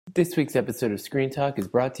This week's episode of Screen Talk is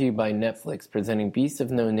brought to you by Netflix, presenting Beasts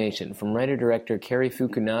of No Nation from writer-director Cary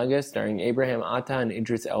Fukunaga, starring Abraham Atta and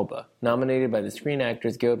Idris Elba. Nominated by the Screen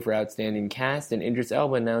Actors Guild for Outstanding Cast, and Idris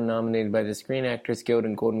Elba now nominated by the Screen Actors Guild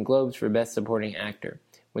and Golden Globes for Best Supporting Actor.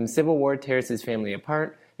 When civil war tears his family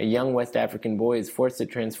apart, a young West African boy is forced to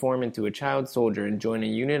transform into a child soldier and join a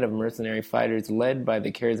unit of mercenary fighters led by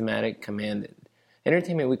the charismatic Commandant.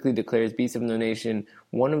 Entertainment Weekly declares Beasts of No Nation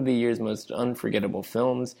one of the year's most unforgettable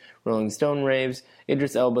films. Rolling Stone raves,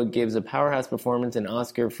 Idris Elba gives a powerhouse performance, and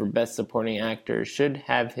Oscar for Best Supporting Actor should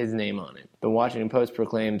have his name on it. The Washington Post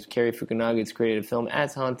proclaims Cary Fukunaga's creative film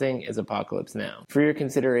as haunting as Apocalypse Now. For your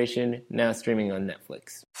consideration, now streaming on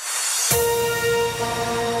Netflix.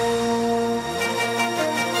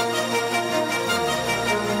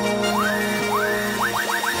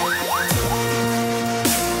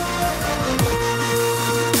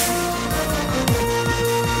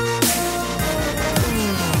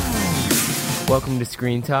 Welcome to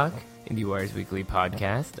Screen Talk, IndieWire's weekly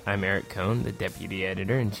podcast. I'm Eric Cohn, the deputy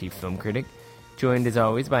editor and chief film critic, joined as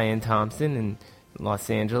always by Ann Thompson in Los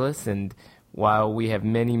Angeles. And while we have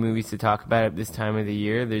many movies to talk about at this time of the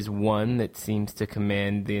year, there's one that seems to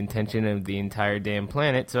command the attention of the entire damn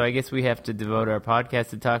planet, so I guess we have to devote our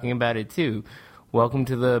podcast to talking about it too. Welcome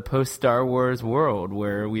to the post-Star Wars world,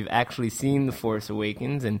 where we've actually seen The Force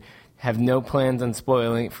Awakens and have no plans on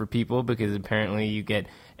spoiling it for people, because apparently you get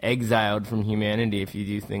exiled from humanity if you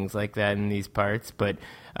do things like that in these parts. But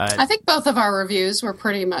I think both of our reviews were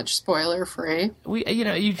pretty much spoiler-free.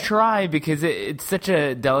 You try, because it's such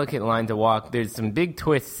a delicate line to walk. There's some big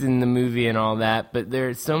twists in the movie and all that, but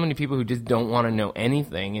there's so many people who just don't want to know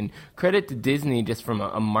anything. And credit to Disney, just from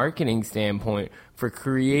a marketing standpoint, for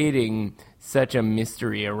creating such a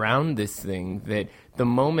mystery around this thing, that the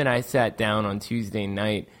moment I sat down on Tuesday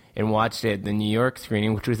night and watched it at the New York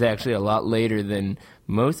screening, which was actually a lot later than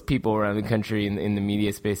most people around the country in the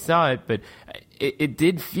media space saw it, but it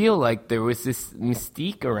did feel like there was this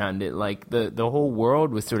mystique around it, like the whole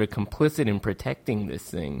world was sort of complicit in protecting this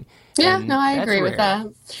thing. Yeah, no, I agree with that.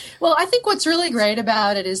 Well, I think what's really great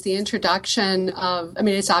about it is the introduction of,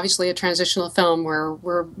 it's obviously a transitional film where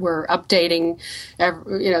we're updating,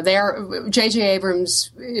 J.J.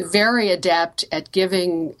 Abrams very adept at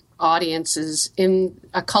giving audiences in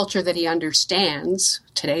a culture that he understands,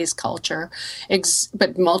 today's culture,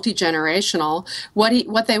 but multi-generational,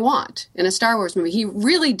 what they want in a Star Wars movie. He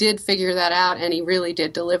really did figure that out, and he really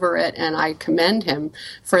did deliver it, and I commend him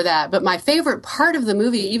for that. But my favorite part of the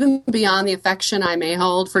movie, even beyond the affection I may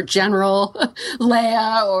hold for General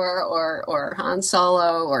Leia or Han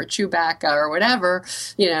Solo or Chewbacca or whatever,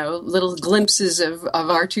 little glimpses of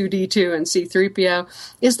R2-D2 and C-3PO,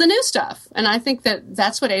 is the new stuff. And I think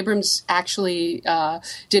that's what Abrams actually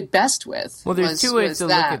did best with. Well, there's two ways to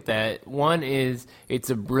look at that. One is it's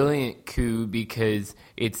a brilliant coup, because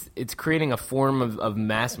it's creating a form of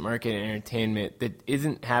mass market entertainment that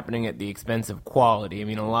isn't happening at the expense of quality.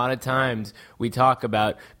 A lot of times we talk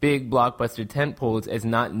about big blockbuster tentpoles as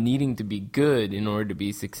not needing to be good in order to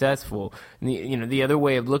be successful. And the other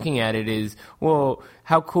way of looking at it is, well,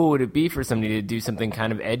 how cool would it be for somebody to do something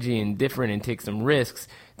kind of edgy and different and take some risks?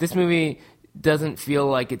 This movie doesn't feel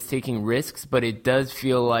like it's taking risks, but it does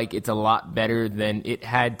feel like it's a lot better than it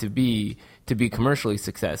had to be commercially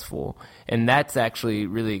successful. And that's actually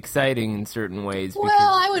really exciting in certain ways. Well,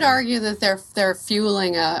 I would argue that they're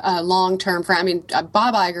fueling a long-term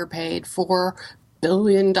Bob Iger paid $4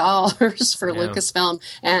 billion for Lucasfilm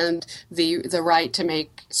and the right to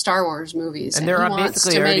make Star Wars movies, and he wants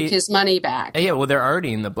to make his money back. Yeah, well, they're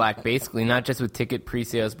already in the black, basically, not just with ticket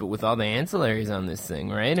pre-sales, but with all the ancillaries on this thing,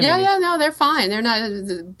 right? No, they're fine. They're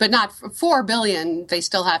not, but not $4 billion. They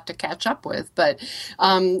still have to catch up with, but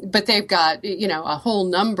they've got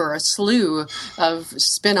a slew of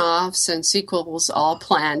spin-offs and sequels all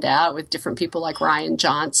planned out with different people like Rian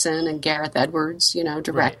Johnson and Gareth Edwards,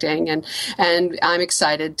 directing, right. and I'm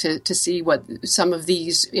excited to see what some of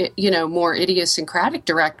these more idiosyncratic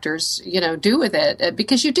directors do with it,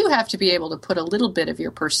 because you do have to be able to put a little bit of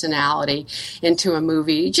your personality into a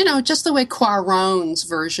movie, just the way Cuarón's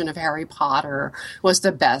version of Harry Potter was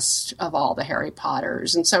the best of all the Harry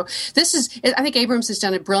Potters. And so I think Abrams has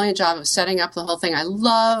done a brilliant job of setting up the whole thing. I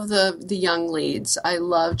love the young leads. I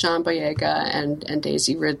love John Boyega and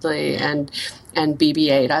Daisy Ridley and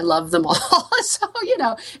BB-8. I love them all. So,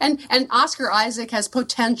 and Oscar Isaac Isaac has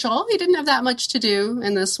potential. He didn't have that much to do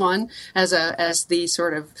in this one as the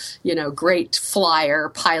sort of, great flyer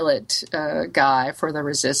pilot guy for the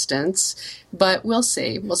Resistance. But we'll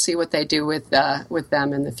see. We'll see what they do with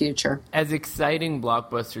them in the future. As exciting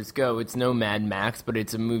blockbusters go, it's no Mad Max, but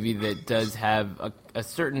it's a movie that does have a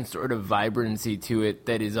certain sort of vibrancy to it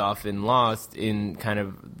that is often lost in kind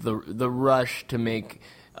of the rush to make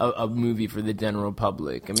a movie for the general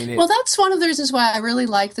public. I mean, that's one of the reasons why I really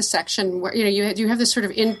like the section where you have this sort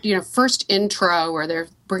of first intro where they're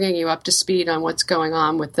bringing you up to speed on what's going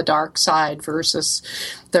on with the dark side versus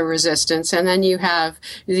the Resistance, and then you have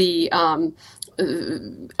the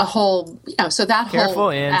a whole, so that Careful, whole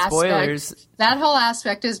and aspect, spoilers. That whole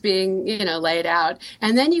aspect is being, laid out.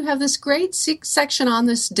 And then you have this great section on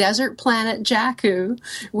this desert planet Jakku,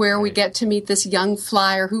 where we get to meet this young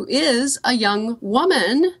flyer who is a young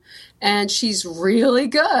woman. And she's really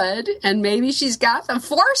good, and maybe she's got the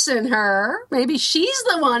Force in her. Maybe she's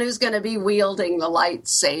the one who's going to be wielding the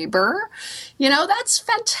lightsaber. That's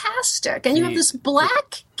fantastic. And you have this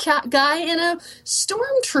black guy in a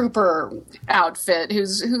stormtrooper outfit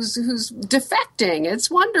who's defecting. It's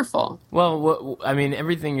wonderful. Well, I mean,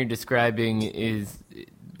 everything you're describing is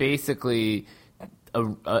basically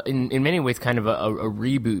in many ways kind of a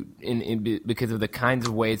reboot because of the kinds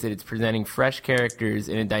of ways that it's presenting fresh characters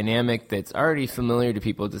in a dynamic that's already familiar to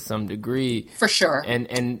people to some degree. For sure.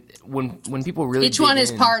 And when people really each one is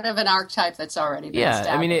part of an archetype that's already been established.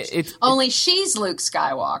 I mean, it's only she's Luke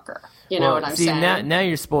Skywalker. You know what I'm saying? Now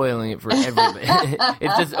you're spoiling it for everybody.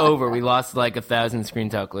 It's just over. We lost like 1,000 Screen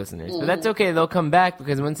Talk listeners. But that's okay. They'll come back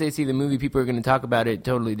because once they see the movie, people are going to talk about it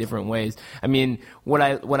totally different ways. I mean, what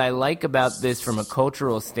I like about this from a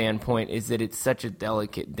cultural standpoint is that it's such a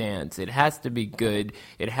delicate dance. It has to be good.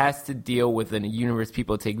 It has to deal with a universe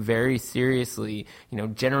people take very seriously.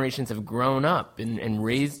 Generations have grown up and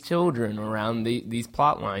raised children around these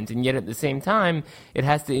plot lines. And yet at the same time, it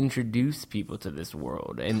has to introduce people to this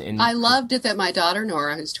world. And I loved it that my daughter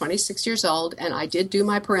Nora, who's 26 years old, and I did do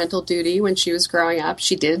my parental duty when she was growing up.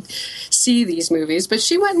 She did see these movies, but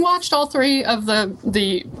she went and watched all three of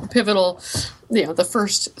the pivotal, the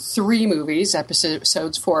first three movies,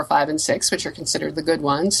 episodes 4, 5, and 6, which are considered the good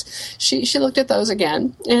ones. She looked at those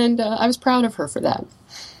again, and I was proud of her for that.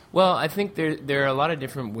 Well, I think there are a lot of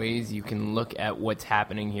different ways you can look at what's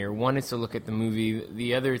happening here. One is to look at the movie.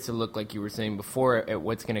 The other is to look, like you were saying before, at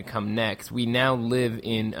what's going to come next. We now live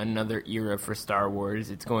in another era for Star Wars.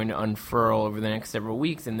 It's going to unfurl over the next several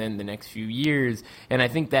weeks and then the next few years. And I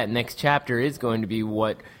think that next chapter is going to be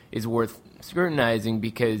what is worth scrutinizing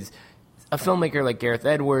because a filmmaker like Gareth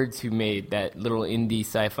Edwards, who made that little indie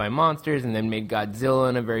sci-fi monsters and then made Godzilla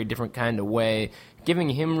in a very different kind of way, giving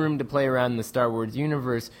him room to play around in the Star Wars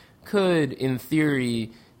universe could, in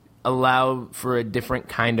theory, allow for a different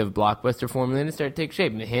kind of blockbuster formula to start to take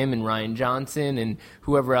shape. Him and Rian Johnson and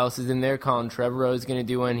whoever else is in there. Colin Trevorrow is going to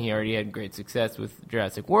do one. He already had great success with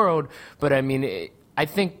Jurassic World. But, I mean, I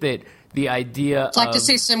think that the idea I'd like to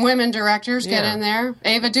see some women directors get in there.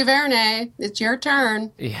 Ava DuVernay, it's your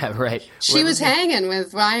turn. Yeah, right. She was hanging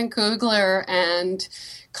with Ryan Coogler and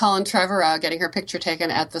Colin Trevorrow, getting her picture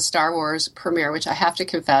taken at the Star Wars premiere, which I have to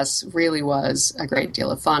confess really was a great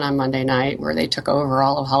deal of fun on Monday night, where they took over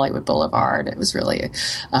all of Hollywood Boulevard. It was really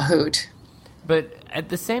a hoot. But at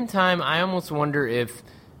the same time, I almost wonder if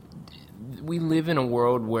we live in a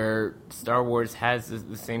world where Star Wars has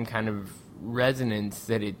the same kind of resonance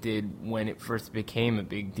that it did when it first became a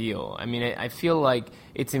big deal. I mean, I feel like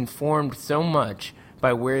it's informed so much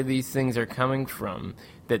by where these things are coming from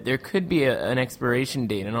that there could be an expiration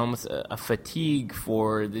date and almost a fatigue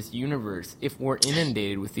for this universe if we're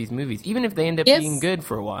inundated with these movies, even if they end up being good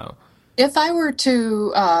for a while. If I were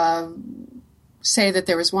to say that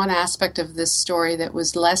there was one aspect of this story that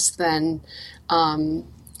was less than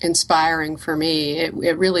inspiring for me,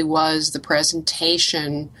 it really was the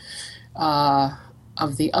presentation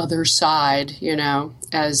of the other side,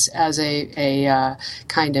 as a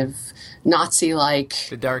kind of Nazi-like,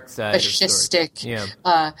 the dark side, fascistic. Yeah.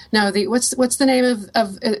 What's the name of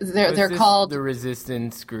they're called the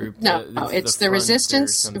Resistance group. No, it's the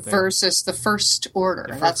Resistance versus the First Order.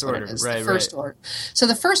 That's what it is. Right, the First Order. So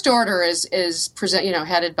the First Order is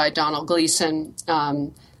headed by Donald Gleason,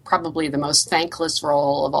 probably the most thankless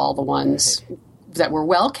role of all the ones. Right. That were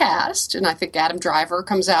well cast, and I think Adam Driver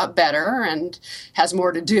comes out better and has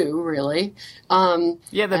more to do, really. The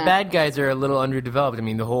bad guys are a little underdeveloped. I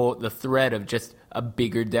mean, the threat of just a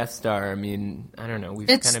bigger Death Star. I mean, I don't know. We've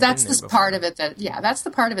kind of that's been there the before. part of it that's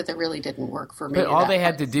the part of it that really didn't work for me. But all they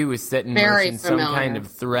had to do was set in motion some kind of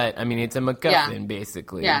threat. I mean, it's a MacGuffin,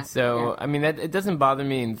 basically. Yeah. So, I mean, it doesn't bother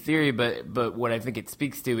me in theory, but what I think it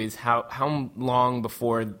speaks to is how long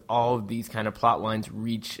before all of these kind of plot lines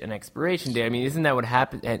reach an expiration date. I mean, isn't that what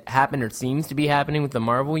happened or seems to be happening with the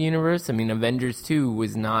Marvel Universe? I mean, Avengers 2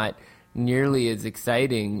 was not nearly as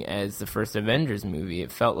exciting as the first Avengers movie.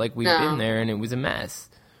 It felt like we'd been there and it was a mess.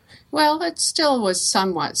 Well, it still was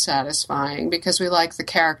somewhat satisfying because we like the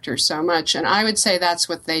characters so much. And I would say that's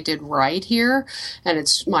what they did right here. And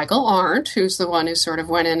it's Michael Arndt, who's the one who sort of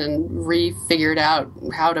went in and refigured out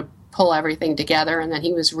how to pull everything together. And then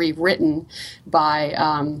he was rewritten by...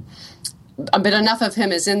 but enough of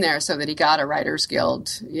him is in there so that he got a Writers Guild,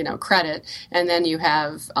 credit. And then you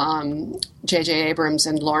have J.J. Abrams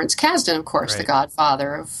and Lawrence Kasdan, of course, the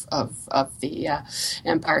godfather of the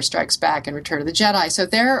Empire Strikes Back and Return of the Jedi. So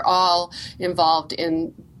they're all involved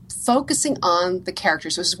in focusing on the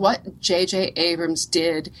characters, which is what J.J. Abrams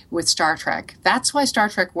did with Star Trek. That's why Star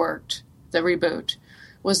Trek worked, the reboot,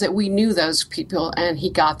 was that we knew those people and he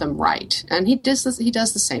got them right. And he does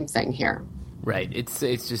the same thing here. Right. It's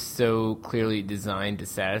just so clearly designed to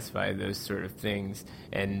satisfy those sort of things,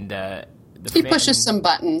 and he pushes some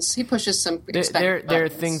buttons. He pushes some. There are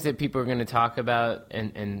things that people are going to talk about,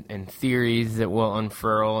 and theories that will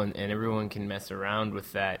unfurl, and everyone can mess around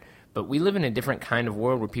with that. But we live in a different kind of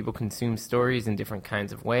world where people consume stories in different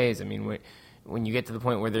kinds of ways. I mean, when you get to the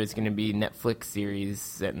point where there's going to be Netflix series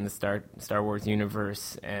set in the Star Wars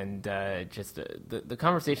universe, and the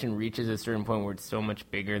conversation reaches a certain point where it's so much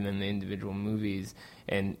bigger than the individual movies,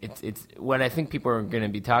 and it's what I think people are going to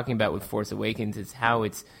be talking about with Force Awakens is how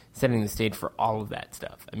it's setting the stage for all of that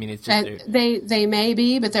stuff. I mean, it's just they may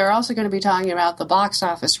be, but they're also going to be talking about the box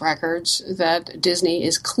office records that Disney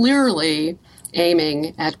is clearly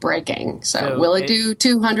aiming at breaking. So will it do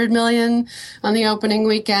 $200 million on the opening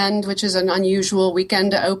weekend, which is an unusual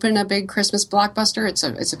weekend to open a big Christmas blockbuster?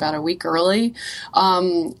 It's about a week early.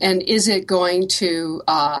 And is it going to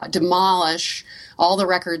demolish all the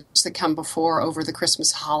records that come before over the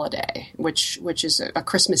Christmas holiday, which is a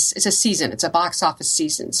Christmas, it's a season, it's a box office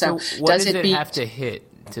season. So what does it have to hit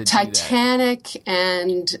to Titanic do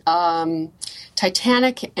that?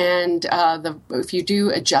 Titanic and if you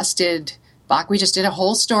do adjusted. We just did a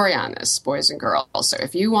whole story on this, boys and girls. So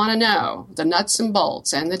if you want to know the nuts and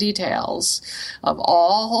bolts and the details of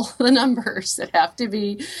all the numbers that have to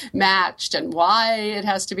be matched and why it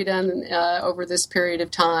has to be done over this period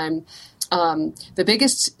of time, the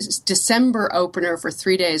biggest December opener for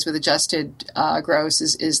 3 days with adjusted gross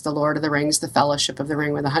is The Lord of the Rings, The Fellowship of the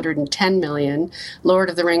Ring with $110 million. Lord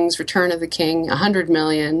of the Rings, Return of the King, $100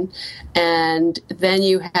 million. And then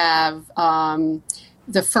you have...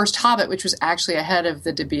 the first Hobbit, which was actually ahead of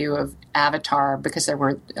the debut of Avatar because there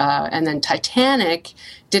weren't, and then Titanic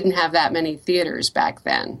didn't have that many theaters back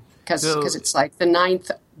then because it's like the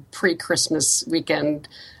 9th pre-Christmas weekend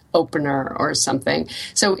opener or something.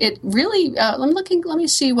 So it really, let me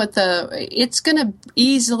see it's going to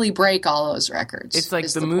easily break all those records. It's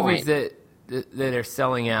like the movies that are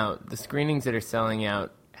selling out, the screenings that are selling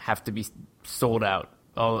out have to be sold out.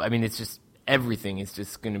 I mean, it's just, everything is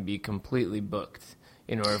just going to be completely booked.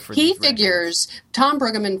 In order for Tom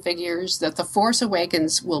Brueggemann figures that The Force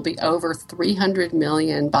Awakens will be over $300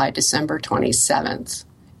 million by December 27th,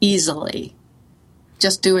 easily.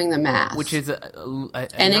 Just doing the math. Which is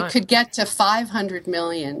it could get to $500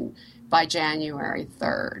 million by January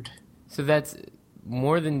 3rd. So that's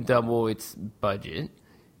more than double its budget,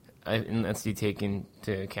 unless you take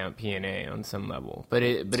into account P&A on some level. But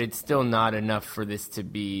it's still not enough for this to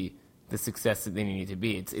be the success that they need to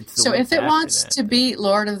be. So if it wants to beat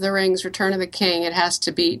Lord of the Rings, Return of the King, it has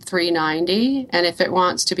to beat 390, and if it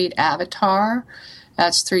wants to beat Avatar,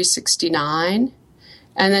 that's 369.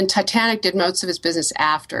 And then Titanic did most of its business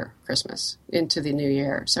after Christmas into the new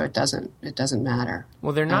year, so it doesn't matter.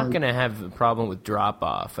 Well, they're not going to have a problem with drop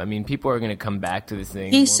off. I mean, people are going to come back to this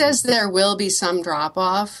thing. He says there will be some drop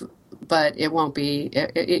off, but it won't be.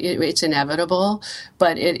 It's inevitable.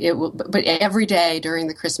 But it will. But every day during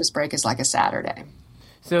the Christmas break is like a Saturday.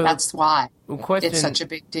 So that's why it's such a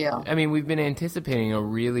big deal. I mean, we've been anticipating a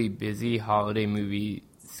really busy holiday movie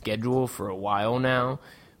schedule for a while now.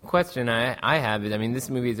 Question I have is, I mean, this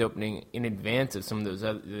movie is opening in advance of some of those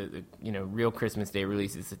other, real Christmas Day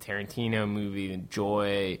releases, the Tarantino movie, and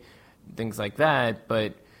Joy, things like that.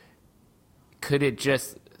 But could it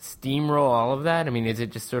just steamroll all of that? I mean, is it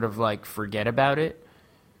just sort of like forget about it?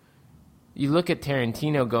 You look at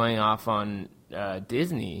Tarantino going off on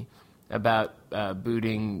Disney. about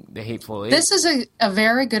booting The Hateful Eight. This is a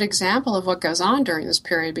very good example of what goes on during this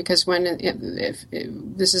period, because if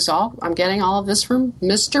this is all, I'm getting all of this from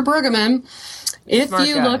Mr. Brueggemann. If Smart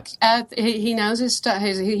you guy. look at, he knows his stuff.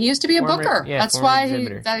 He used to be a booker. That's former why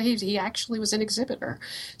exhibitor. he actually was an exhibitor.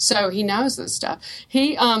 So he knows this stuff.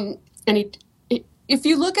 If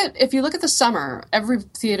you look at the summer, every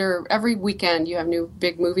theater, every weekend, you have new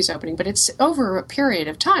big movies opening, but it's over a period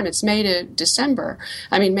of time. It's May to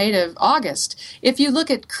August. If you look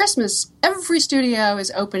at Christmas, every studio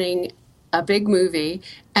is opening a big movie,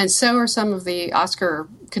 and so are some of the Oscar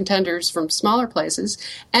contenders from smaller places,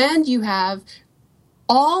 and you have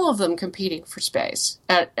all of them competing for space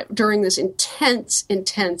during this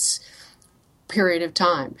intense period of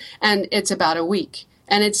time, and it's about a week.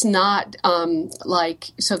 And it's not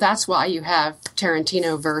so that's why you have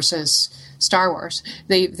Tarantino versus Star Wars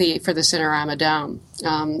for the Cinerama Dome.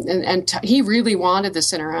 He really wanted the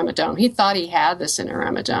Cinerama Dome. He thought he had the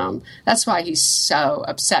Cinerama Dome. That's why he's so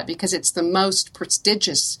upset, because it's the most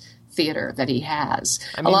prestigious theater that he has.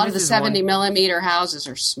 A lot of the 70 millimeter houses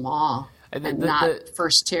are small. And not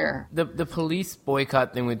first tier. The police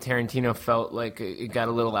boycott thing with Tarantino felt like it got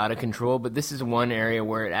a little out of control, but this is one area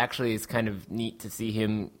where it actually is kind of neat to see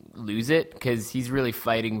him lose it, because he's really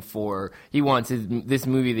fighting for, he wants this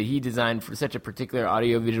movie that he designed for such a particular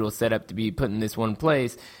audiovisual setup to be put in this one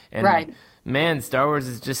place. And right. Man, Star Wars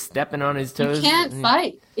is just stepping on his toes. You can't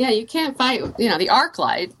fight. Yeah, you can't fight. The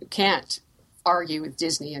ArcLight can't argue with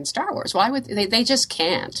Disney and Star Wars. Why would they just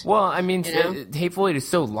can't? Well, I mean, Hateful Eight is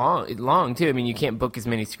so long too. I mean, you can't book as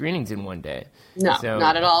many screenings in one day. No,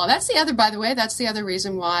 not at all. That's the other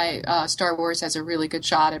reason why Star Wars has a really good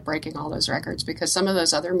shot at breaking all those records, because some of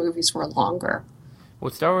those other movies were longer.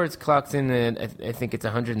 Well, Star Wars clocks in at, I think it's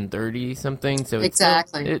 130 something. So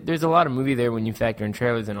exactly, there's a lot of movie there when you factor in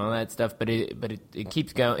trailers and all that stuff. But it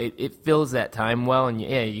keeps going. It fills that time well, and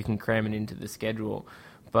you can cram it into the schedule.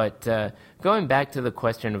 But going back to the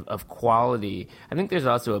question of quality, I think there's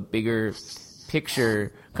also a bigger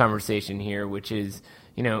picture conversation here, which is,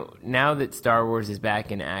 now that Star Wars is back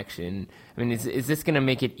in action, I mean, is this going to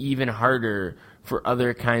make it even harder for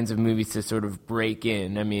other kinds of movies to sort of break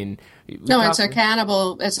in? I mean, it's a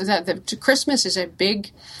cannibal. Christmas is a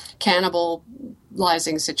big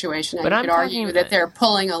cannibalizing situation, and you could argue that they're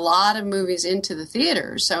pulling a lot of movies into the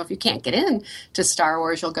theaters. So if you can't get in to Star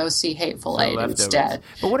Wars, you'll go see Hateful Eight instead.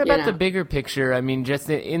 But what about the bigger picture? I mean, just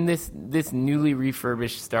in this newly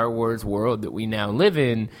refurbished Star Wars world that we now live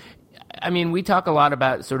in, I mean, we talk a lot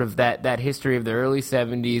about sort of that history of the early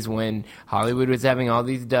 70s when Hollywood was having all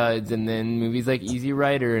these duds, and then movies like Easy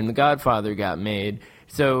Rider and The Godfather got made.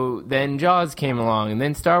 So then Jaws came along, and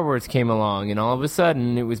then Star Wars came along, and all of a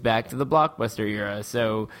sudden it was back to the blockbuster era.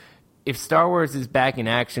 So if Star Wars is back in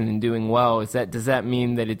action and doing well, does that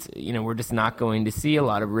mean that it's, we're just not going to see a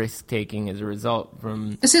lot of risk taking as a result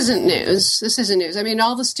from... This isn't news. I mean,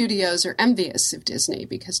 all the studios are envious of Disney,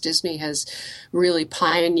 because Disney has really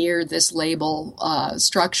pioneered this label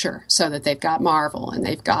structure, so that they've got Marvel and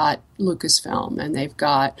they've got Lucasfilm and they've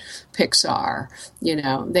got Pixar.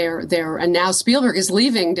 And now Spielberg is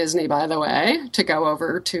leaving Disney, by the way, to go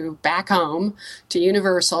over to back home to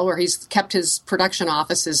Universal, where he's kept his production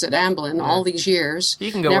offices at Amblin all these years. He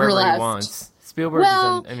can go wherever he wants. Spielberg.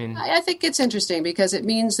 I think it's interesting, because it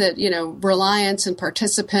means that Reliance and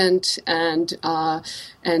Participant and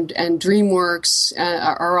DreamWorks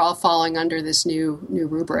are all falling under this new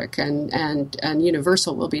rubric, and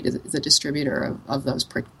Universal will be the distributor of those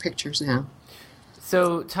pictures now.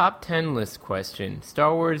 So, top 10 list question.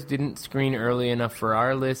 Star Wars didn't screen early enough for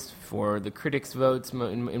our list, for the critics' votes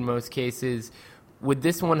in most cases. Would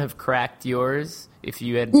this one have cracked yours if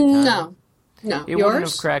you had time? No. It wouldn't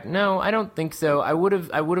have cracked. No, I don't think so. I would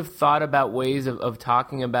have thought about ways of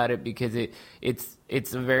talking about it, because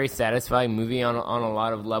it's a very satisfying movie on a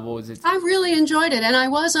lot of levels. I really enjoyed it, and I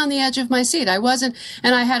was on the edge of my seat. I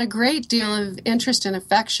had a great deal of interest and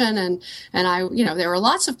affection, and I, there were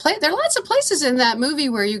lots of places in that movie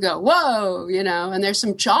where you go, whoa, and there's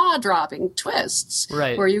some jaw-dropping twists,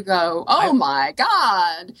 right, where you go, oh my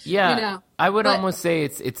God, yeah. I would almost say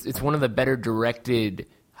it's one of the better directed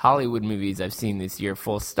Hollywood movies I've seen this year,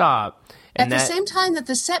 full stop. At the same time that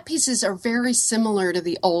the set pieces are very similar to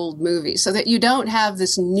the old movie, so that you don't have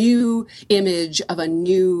this new image of a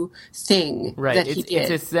new thing that he did. It's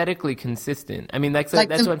aesthetically consistent. I mean, that's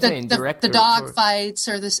what I'm saying. The dog fights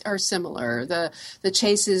are similar. The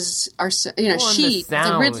chases are,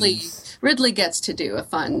 the Ridley Ridley gets to do a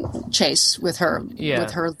fun chase with her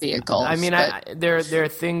vehicles. I mean, there are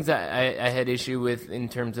things I had issue with in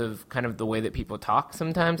terms of kind of the way that people talk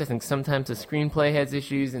sometimes. I think sometimes the screenplay has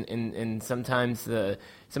issues, and sometimes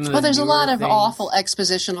there's a lot of awful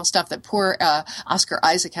expositional stuff that poor Oscar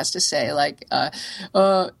Isaac has to say, like,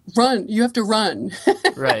 run, you have to run.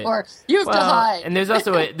 Right. Or you have to hide. And there's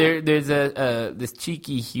also there's this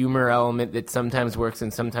cheeky humor element that sometimes works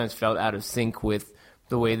and sometimes felt out of sync with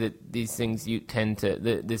the way that these things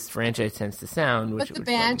this franchise tends to sound. But the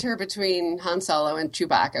banter between Han Solo and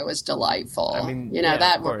Chewbacca was delightful. I mean,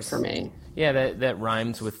 that worked for me. Yeah, that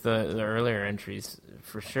rhymes with the earlier entries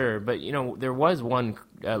for sure. But, there was one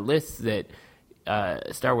list that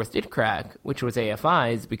Star Wars did crack, which was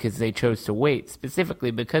AFI's, because they chose to wait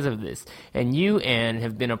specifically because of this. And you, Anne,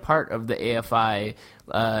 have been a part of the AFI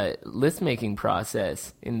list-making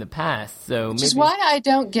process in the past. Which is why I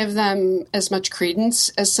don't give them as much credence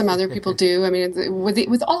as some other people do. I mean,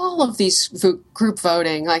 with all of these group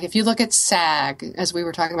voting, like if you look at SAG, as we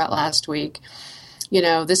were talking about last week,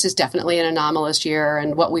 this is definitely an anomalous year,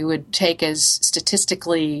 and what we would take as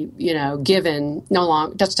statistically, given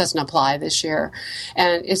doesn't apply this year,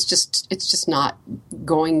 and it's just not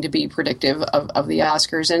going to be predictive of the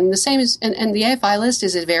Oscars. And the same is, and the AFI list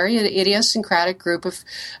is a very idiosyncratic group of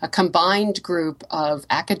a combined group of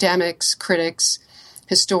academics, critics,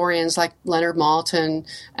 historians like Leonard Maltin,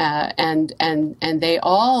 and they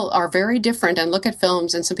all are very different and look at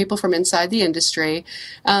films, and some people from inside the industry.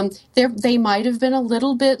 They might have been a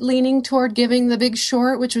little bit leaning toward giving The Big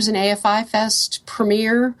Short, which was an AFI Fest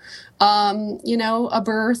premiere, a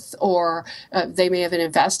berth, or they may have been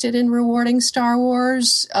invested in rewarding Star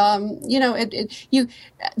Wars. The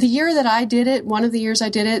year that I did it, one of the years I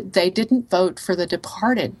did it, they didn't vote for The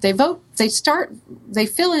Departed. They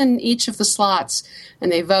fill in each of the slots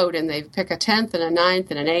and they vote, and they pick a 10th and a 9th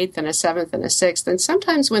and an 8th and a 7th and a 6th. And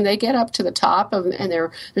sometimes when they get up to the top and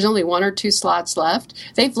there's only 1 or 2 slots left,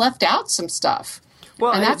 they've left out some stuff.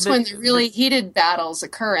 Well, and that's when the really heated battles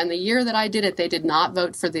occur. And the year that I did it, they did not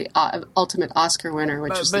vote for the ultimate Oscar winner,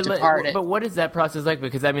 which was The Departed. But what is that process like?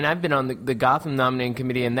 Because, I mean, I've been on the Gotham nominating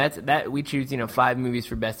committee, and that we choose, 5 movies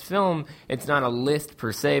for best film. It's not a list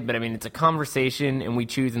per se, but, I mean, it's a conversation, and we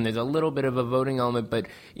choose, and there's a little bit of a voting element. But,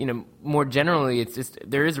 more generally, it's just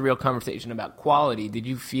there is a real conversation about quality. Did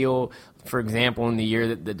you feel, for example, in the year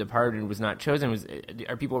that The Departed was not chosen,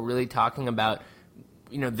 are people really talking about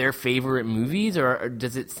their favorite movies, or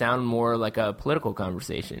does it sound more like a political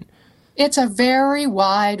conversation? It's a very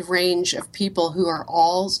wide range of people who are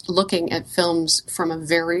all looking at films from a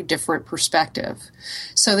very different perspective.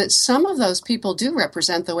 So that some of those people do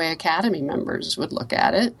represent the way Academy members would look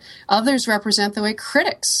at it. Others represent the way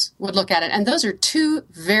critics would look at it. And those are 2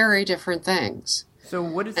 very different things. So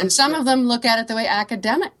what is and some of them look at it the way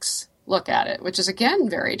academics look at it, which is, again,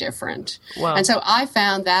 very different. Wow. And so I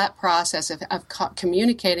found that process of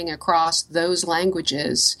communicating across those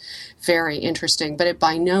languages very interesting, but it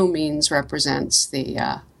by no means represents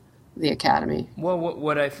the Academy. Well,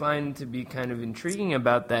 what I find to be kind of intriguing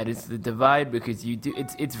about that is the divide, because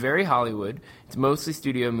it's very Hollywood. It's mostly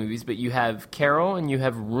studio movies, but you have Carol and you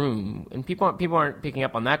have Room, and people aren't picking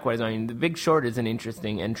up on that quite as much. I mean, The Big Short is an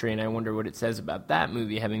interesting entry, and I wonder what it says about that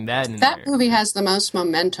movie, having that in there. That movie has the most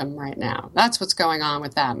momentum right now. That's what's going on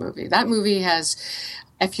with that movie. That movie has,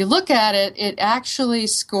 if you look at it, it actually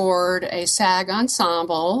scored a SAG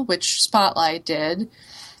Ensemble, which Spotlight did,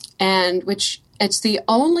 and which it's the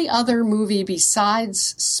only other movie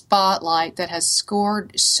besides Spotlight that has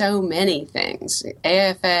scored so many things.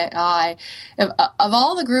 AFI, of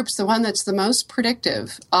all the groups, the one that's the most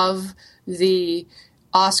predictive of the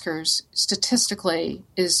Oscars statistically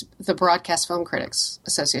is the Broadcast Film Critics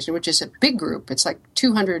Association, which is a big group. It's like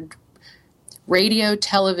 200 radio,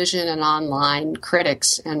 television, and online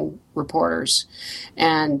critics and reporters.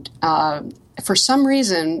 And for some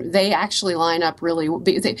reason, they actually line up really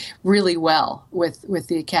well with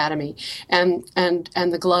the Academy and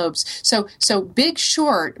the Globes. So Big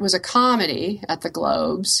Short was a comedy at the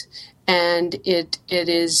Globes, and it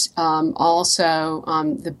is also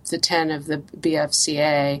the 10 of the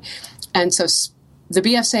BFCA, and so the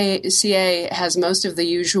BFCA has most of the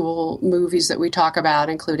usual movies that we talk about,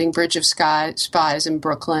 including Bridge of Spies in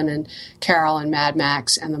Brooklyn, and Carol and Mad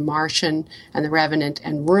Max and The Martian and The Revenant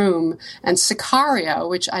and Room and Sicario,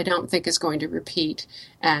 which I don't think is going to repeat,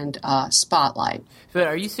 and Spotlight. But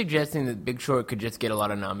are you suggesting that Big Short could just get a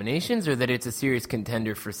lot of nominations, or that it's a serious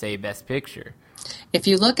contender for, say, Best Picture? If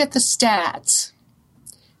you look at the stats,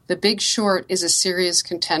 The Big Short is a serious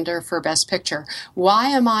contender for Best Picture. Why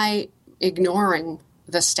am I ignoring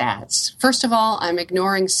the stats. First of all, I'm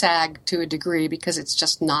ignoring SAG to a degree because it's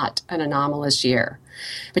just not an anomalous year.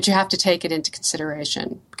 But you have to take it into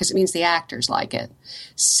consideration because it means the actors like it.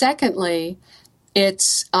 Secondly,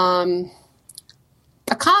 it's a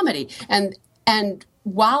comedy. And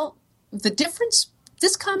while the difference,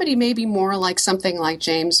 this comedy may be more like something like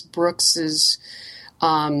James Brooks's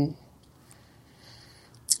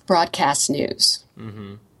broadcast news.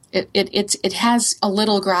 Mm-hmm. It has a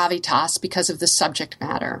little gravitas because of the subject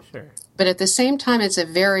matter. Sure. But at the same time, it's a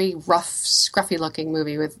very rough, scruffy-looking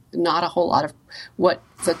movie with not a whole lot of what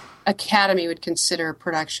the Academy would consider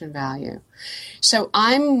production value. So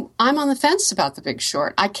I'm on the fence about The Big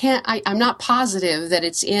Short. I'm not positive that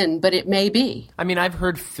it's in, but it may be. I mean, I've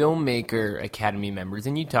heard filmmaker Academy members,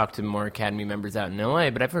 and you talk to more Academy members out in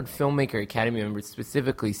LA, but I've heard filmmaker Academy members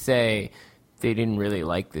specifically say they didn't really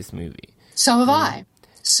like this movie. So have I.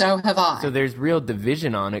 So have I. So there's real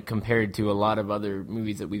division on it compared to a lot of other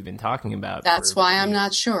movies that we've been talking about. That's why I'm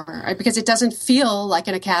not sure, because it doesn't feel like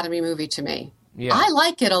an Academy movie to me. Yeah. I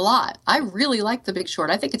like it a lot. I really like The Big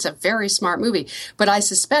Short. I think it's a very smart movie. But I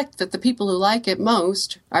suspect that the people who like it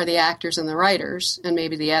most are the actors and the writers and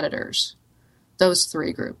maybe the editors. Those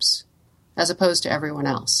three groups, as opposed to everyone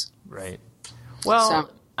else. Right.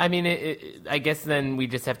 Well, I mean, I guess then we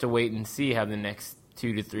just have to wait and see how the next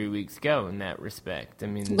 2 to 3 weeks go in that respect. I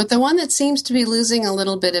mean, but the one that seems to be losing a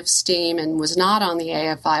little bit of steam and was not on the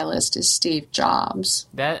AFI list is Steve Jobs.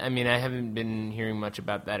 I haven't been hearing much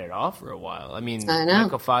about that at all for a while. I mean, I know.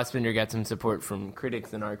 Michael Fassbender got some support from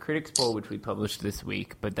critics in our critics poll, which we published this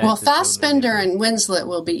week. But Fassbender and Winslet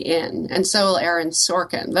will be in, and so will Aaron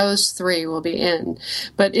Sorkin. Those three will be in,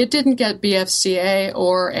 but it didn't get BFCA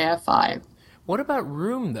or AFI. What about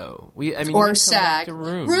Room, though? Or SAG.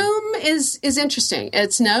 Room. Room is interesting.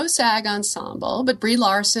 It's no SAG ensemble, but Brie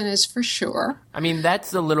Larson is for sure. I mean,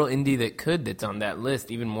 that's the little indie that's on that list,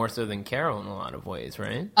 even more so than Carol in a lot of ways,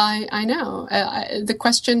 right? I know. The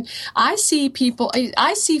question, I see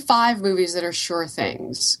 5 movies that are sure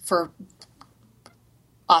things for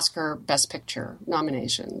Oscar Best Picture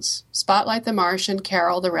nominations. Spotlight, The Martian,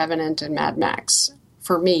 Carol, The Revenant, and Mad Max,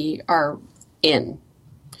 for me, are in.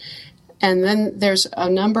 And then there's a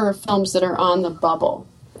number of films that are on the bubble.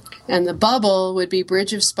 And the bubble would be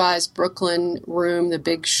Bridge of Spies, Brooklyn, Room, The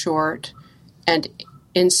Big Short, and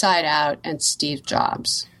Inside Out, and Steve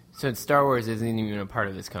Jobs. So Star Wars isn't even a part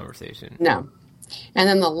of this conversation. No. And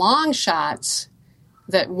then the long shots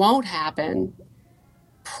that won't happen,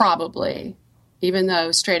 probably, even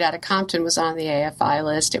though Straight Outta Compton was on the AFI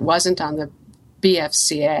list, it wasn't on the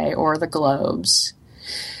BFCA or the Globes.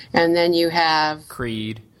 And then you have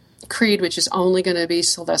Creed, which is only going to be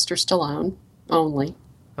Sylvester Stallone, only.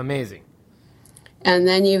 Amazing. And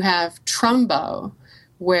then you have Trumbo,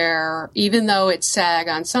 where even though it's SAG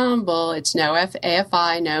ensemble, it's no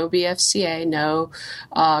AFI, no BFCA, no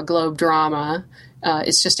Globe Drama.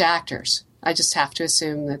 It's just actors. I just have to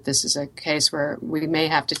assume that this is a case where we may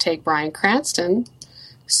have to take Bryan Cranston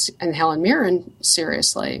and Helen Mirren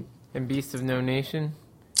seriously. And Beast of No Nation?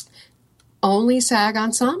 Only SAG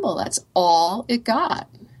ensemble. That's all it got.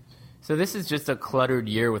 So this is just a cluttered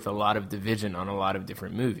year with a lot of division on a lot of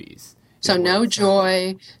different movies. So no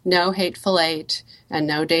Joy, no Hateful Eight, and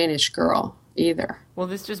no Danish Girl either. Well,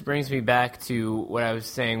 this just brings me back to what I was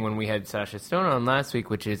saying when we had Sasha Stone on last week,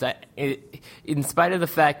 which is, in spite of the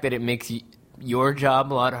fact that it makes your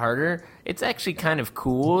job a lot harder, it's actually kind of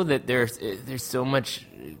cool that there's so much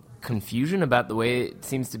confusion about the way it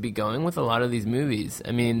seems to be going with a lot of these movies.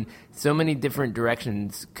 I mean, so many different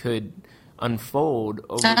directions could unfold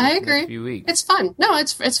over the next few weeks. It's fun. No,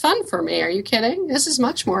 it's fun for me. Are you kidding? This is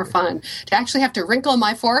much more fun. To actually have to wrinkle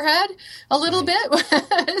my forehead a little bit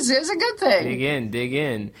is a good thing. Dig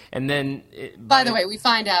in. And then... By the way, we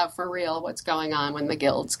find out for real what's going on when the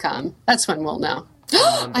guilds come. That's when we'll know.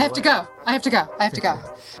 I have to go.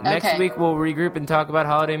 Next week we'll regroup and talk about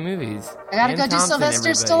holiday movies. I gotta go do Sylvester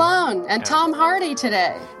Stallone and Tom Hardy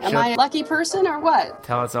today. Am I a lucky person or what?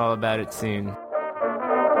 Tell us all about it soon.